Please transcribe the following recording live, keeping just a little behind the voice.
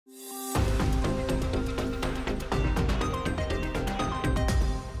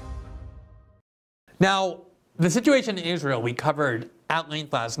Now, the situation in Israel we covered at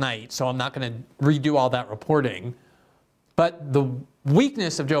length last night, so I'm not going to redo all that reporting. But the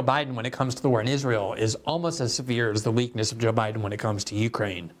weakness of Joe Biden when it comes to the war in Israel is almost as severe as the weakness of Joe Biden when it comes to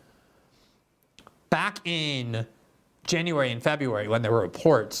Ukraine. Back in January and February, when there were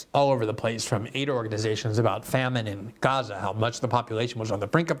reports all over the place from aid organizations about famine in Gaza, how much the population was on the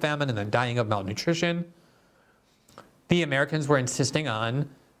brink of famine and then dying of malnutrition, the Americans were insisting on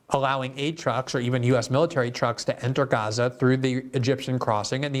allowing aid trucks or even U.S. military trucks to enter Gaza through the Egyptian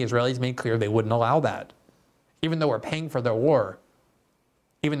crossing, and the Israelis made clear they wouldn't allow that. Even though we're paying for their war,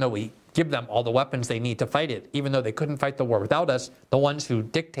 even though we give them all the weapons they need to fight it, even though they couldn't fight the war without us, the ones who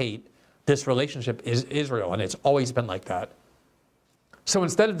dictate this relationship is Israel, and it's always been like that. So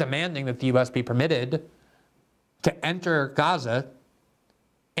instead of demanding that the U.S. be permitted to enter Gaza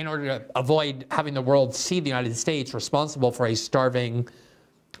in order to avoid having the world see the United States responsible for a starving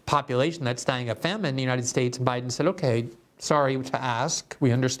population that's dying of famine, the United States and Biden said, okay, sorry to ask,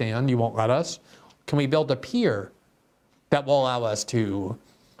 we understand, you won't let us. Can we build a pier that will allow us to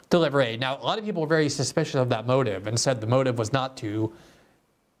deliver aid? Now, a lot of people were very suspicious of that motive and said the motive was not to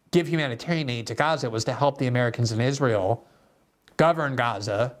give humanitarian aid to Gaza, it was to help the Americans in Israel govern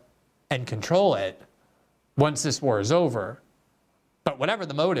Gaza and control it once this war is over. But whatever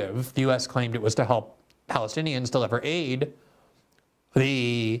the motive, the U.S. claimed it was to help Palestinians deliver aid.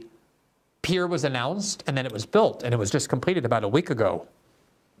 The pier was announced and then it was built, and it was just completed about a week ago.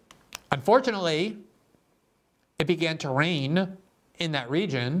 Unfortunately, it began to rain in that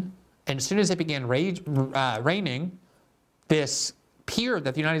region, and as soon as it began raining, this pier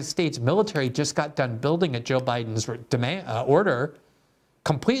that the United States military just got done building at Joe Biden's order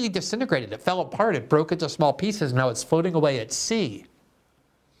completely disintegrated. It fell apart. It broke into small pieces. Now it's floating away at sea.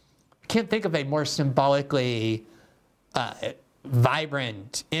 I can't think of a more symbolically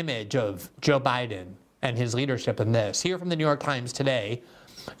vibrant image of Joe Biden and his leadership than this. Here from the New York Times today,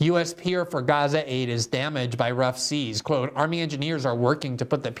 U.S. pier for Gaza aid is damaged by rough seas. Quote, Army engineers are working to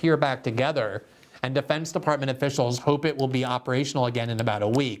put the pier back together, and Defense Department officials hope it will be operational again in about a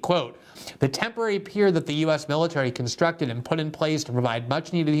week. Quote, the temporary pier that the U.S. military constructed and put in place to provide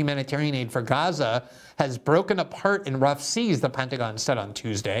much-needed humanitarian aid for Gaza has broken apart in rough seas, the Pentagon said on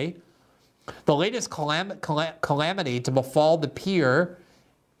Tuesday. The latest calamity to befall the pier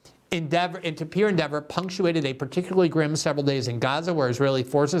endeavor punctuated a particularly grim several days in Gaza, where Israeli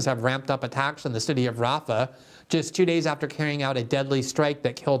forces have ramped up attacks on the city of Rafah just 2 days after carrying out a deadly strike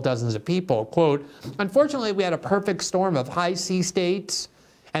that killed dozens of people. Quote, unfortunately, we had a perfect storm of high sea states.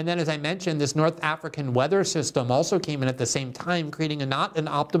 And then, as I mentioned, this North African weather system also came in at the same time, creating not an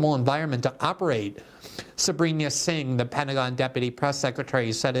optimal environment to operate. Sabrina Singh, the Pentagon deputy press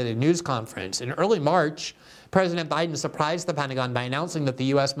secretary, said at a news conference. In early March, President Biden surprised the Pentagon by announcing that the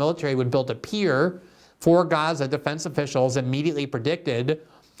U.S. military would build a pier for Gaza. Defense officials immediately predicted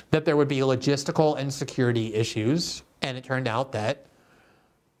that there would be logistical and security issues. And it turned out that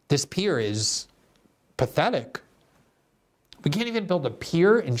this pier is pathetic. We can't even build a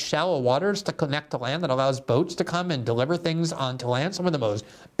pier in shallow waters to connect to land that allows boats to come and deliver things onto land. Some of the most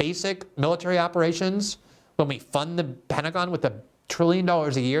basic military operations, when we fund the Pentagon with $1 trillion a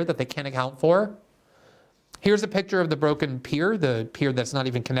year that they can't account for. Here's a picture of the broken pier, the pier that's not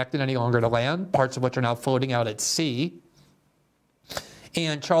even connected any longer to land, parts of which are now floating out at sea.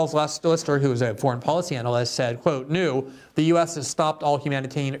 And Charles Lister, who is a foreign policy analyst, said, quote, the U.S. has stopped all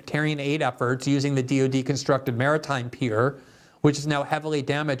humanitarian aid efforts using the DoD-constructed maritime pier, which is now heavily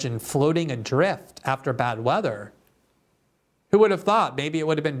damaged and floating adrift after bad weather. Who would have thought? Maybe it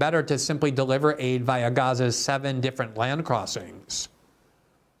would have been better to simply deliver aid via Gaza's 7 different land crossings.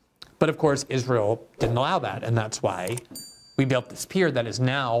 But of course, Israel didn't allow that, and that's why we built this pier that is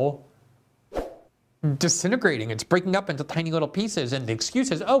now disintegrating. It's breaking up into tiny little pieces, and the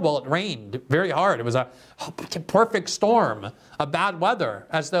excuse is, oh, well, it rained very hard. It was a perfect storm, a bad weather,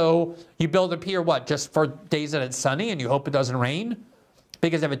 as though you build a pier, what, just for days that it's sunny and you hope it doesn't rain?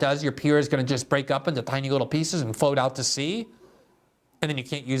 Because if it does, your pier is going to just break up into tiny little pieces and float out to sea, and then you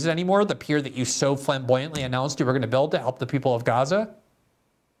can't use it anymore, the pier that you so flamboyantly announced you were going to build to help the people of Gaza.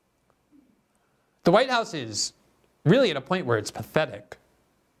 The White House is really at a point where it's pathetic.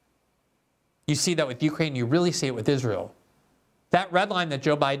 You see that with Ukraine, you really see it with Israel. That red line that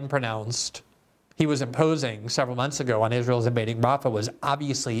Joe Biden pronounced he was imposing several months ago on Israel's invading Rafah was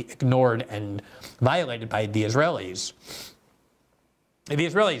obviously ignored and violated by the Israelis. The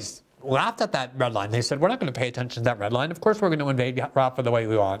Israelis laughed at that red line. They said, we're not going to pay attention to that red line. Of course we're going to invade Rafah the way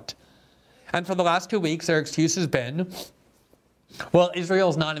we want. And for the last 2 weeks, their excuse has been, well,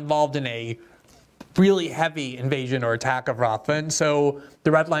 Israel's not involved in a really heavy invasion or attack of Rafah, and so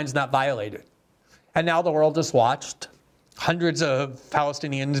the red line's not violated. And now the world just watched hundreds of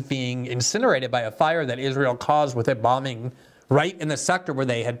Palestinians being incinerated by a fire that Israel caused with a bombing right in the sector where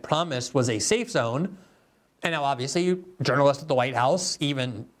they had promised was a safe zone. And now obviously journalists at the White House,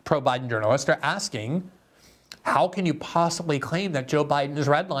 even pro-Biden journalists, are asking, how can you possibly claim that Joe Biden's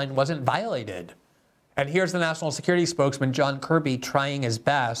red line wasn't violated? And here's the national security spokesman, John Kirby, trying his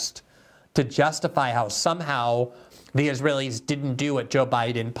best to justify how somehow the Israelis didn't do what Joe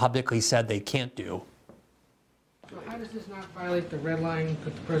Biden publicly said they can't do. So how does this not violate the red line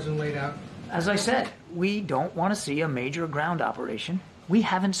that the president laid out? As I said, we don't want to see a major ground operation. We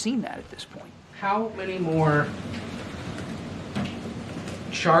haven't seen that at this point. How many more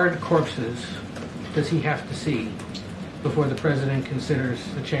charred corpses does he have to see before the president considers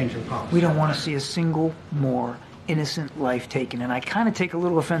a change in policy? We don't want to see a single more innocent life taken. And I kind of take a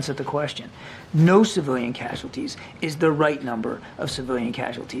little offense at the question. No civilian casualties is the right number of civilian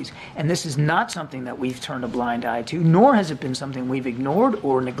casualties. And this is not something that we've turned a blind eye to, nor has it been something we've ignored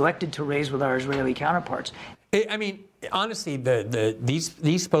or neglected to raise with our Israeli counterparts. I mean, honestly, these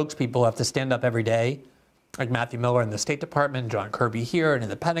spokespeople have to stand up every day, like Matthew Miller in the State Department, John Kirby here and in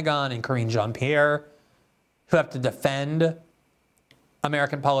the Pentagon, and Karine Jean-Pierre, who have to defend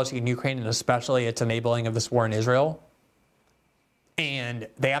American policy in Ukraine, and especially its enabling of this war in Israel. And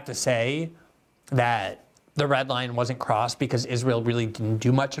they have to say that the red line wasn't crossed because Israel really didn't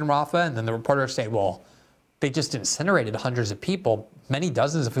do much in Rafah. And then the reporters say, well, they just incinerated hundreds of people, many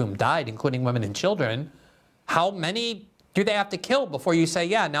dozens of whom died, including women and children. How many do they have to kill before you say,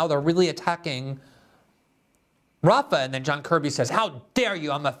 yeah, now they're really attacking Rafah? And then John Kirby says, how dare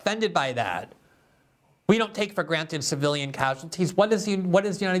you? I'm offended by that. We don't take for granted civilian casualties. What has the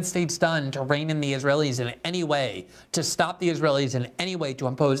United States done to rein in the Israelis in any way, to stop the Israelis in any way, to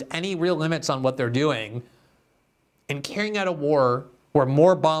impose any real limits on what they're doing in carrying out a war where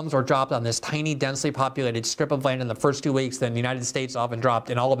more bombs were dropped on this tiny, densely populated strip of land in the first 2 weeks than the United States often dropped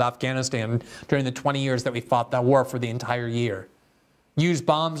in all of Afghanistan during the 20 years that we fought that war for the entire year? Used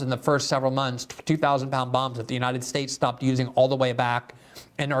bombs in the first several months, 2,000-pound bombs that the United States stopped using all the way back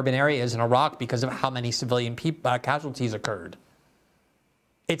in urban areas in Iraq because of how many civilian casualties occurred.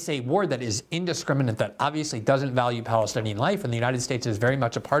 It's a war that is indiscriminate, that obviously doesn't value Palestinian life, and the United States is very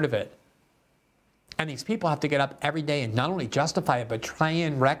much a part of it. And these people have to get up every day and not only justify it, but try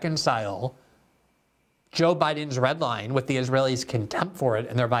and reconcile Joe Biden's red line with the Israelis' contempt for it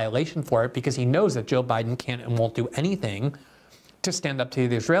and their violation for it, because he knows that Joe Biden can't and won't do anything to stand up to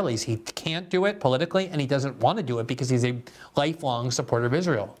the Israelis. He can't do it politically, and he doesn't want to do it because he's a lifelong supporter of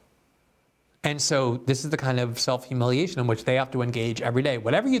Israel. And so this is the kind of self-humiliation in which they have to engage every day.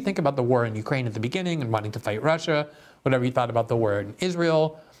 Whatever you think about the war in Ukraine at the beginning and wanting to fight Russia, whatever you thought about the war in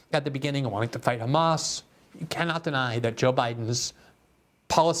Israel at the beginning and wanting to fight Hamas, you cannot deny that Joe Biden's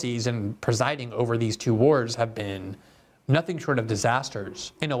policies in presiding over these two wars have been nothing short of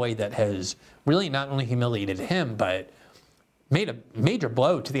disasters in a way that has really not only humiliated him, but made a major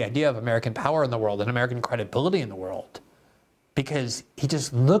blow to the idea of American power in the world and American credibility in the world, because he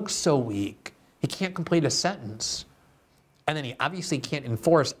just looks so weak. He can't complete a sentence. And then he obviously can't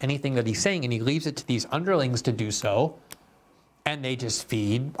enforce anything that he's saying, and he leaves it to these underlings to do so. And they just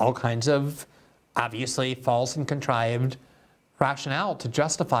feed all kinds of obviously false and contrived rationale to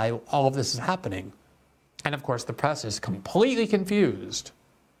justify all of this is happening. And of course, the press is completely confused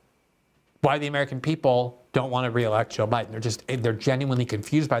why the American people don't want to re-elect Joe Biden. They're genuinely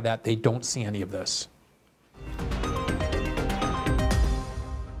confused by that. They don't see any of this.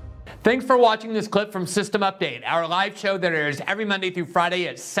 Thanks for watching this clip from System Update, our live show that airs every Monday through Friday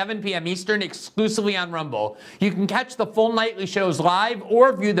at 7 p.m. Eastern, exclusively on Rumble. You can catch the full nightly shows live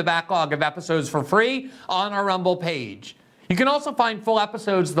or view the backlog of episodes for free on our Rumble page. You can also find full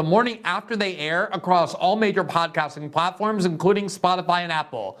episodes the morning after they air across all major podcasting platforms, including Spotify and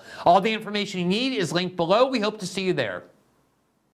Apple. All the information you need is linked below. We hope to see you there.